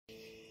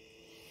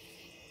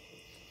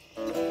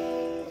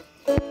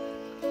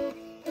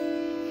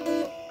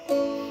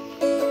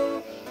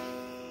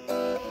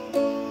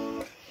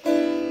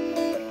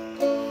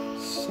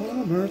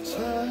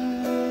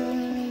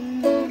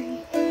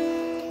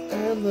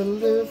the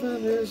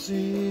living is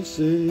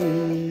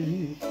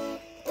easy.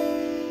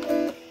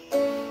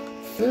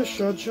 Fish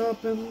are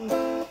jumping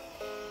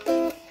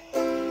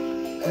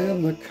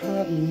and the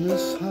cotton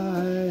is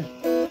high.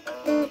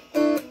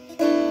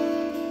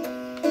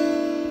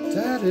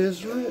 Dad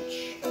is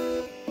rich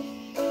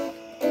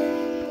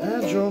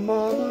and your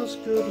mama's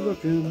good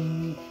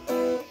looking.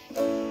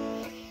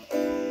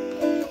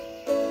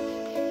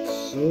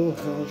 So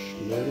hush,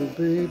 little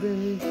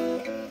baby,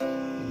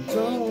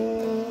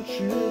 don't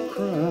you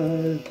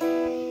cry,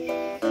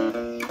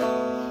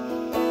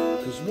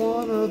 'cause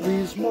one of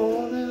these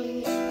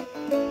mornings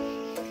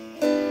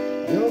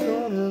you're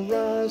gonna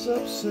rise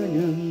up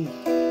singing.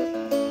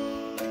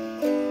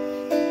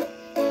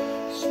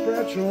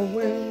 Spread your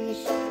wings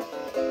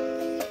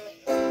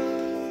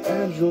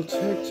and you'll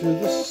take to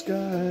the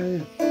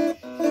sky.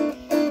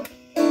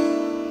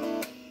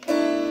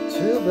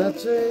 Till that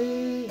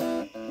day,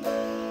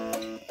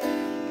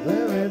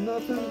 there ain't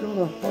nothing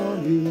gonna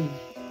harm you.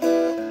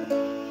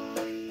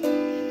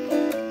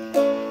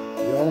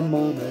 Your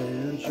mommy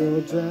and your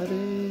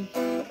daddy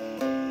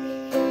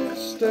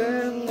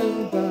standing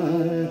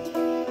by.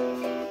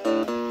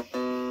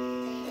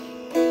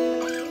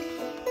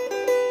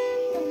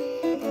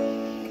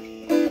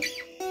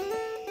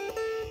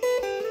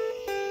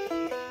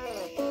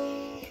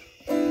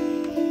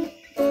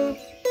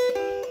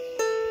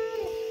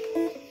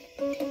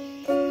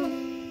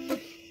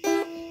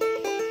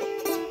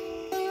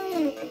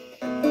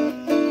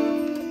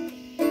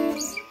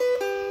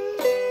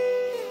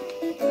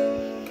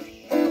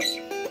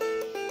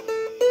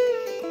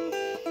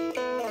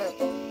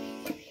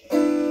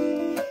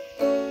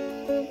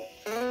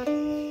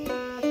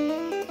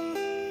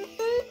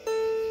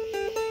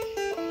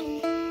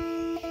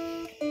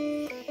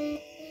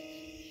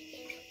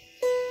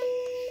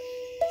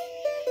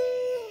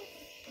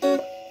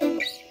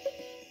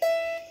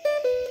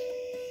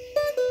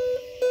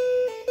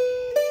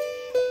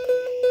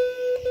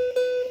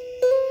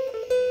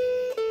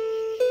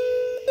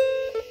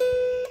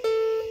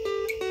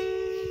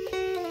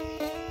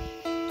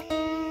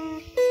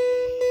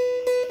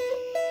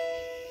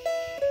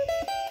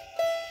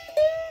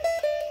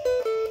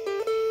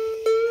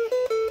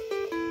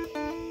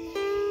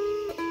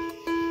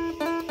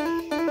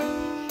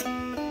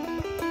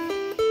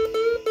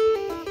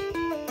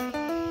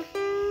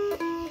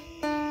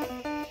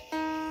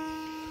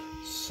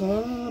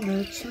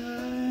 Summertime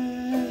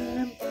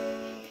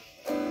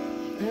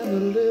and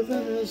the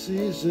living is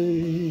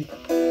easy.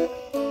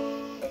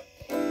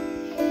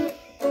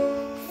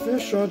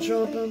 Fish are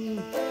jumping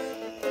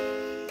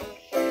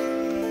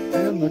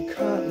and the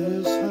cotton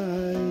is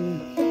high.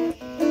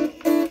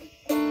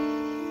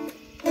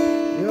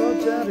 Your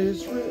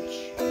daddy's rich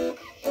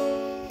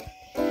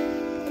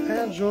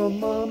and your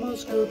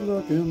mama's good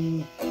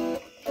looking.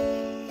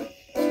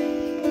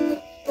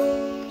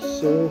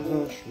 So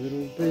hush,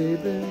 little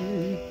baby,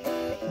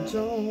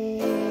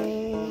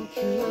 don't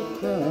you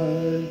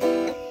cry.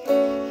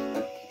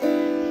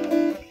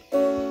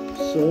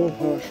 So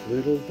hush,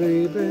 little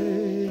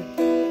baby,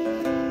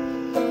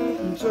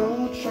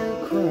 don't you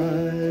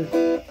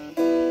cry.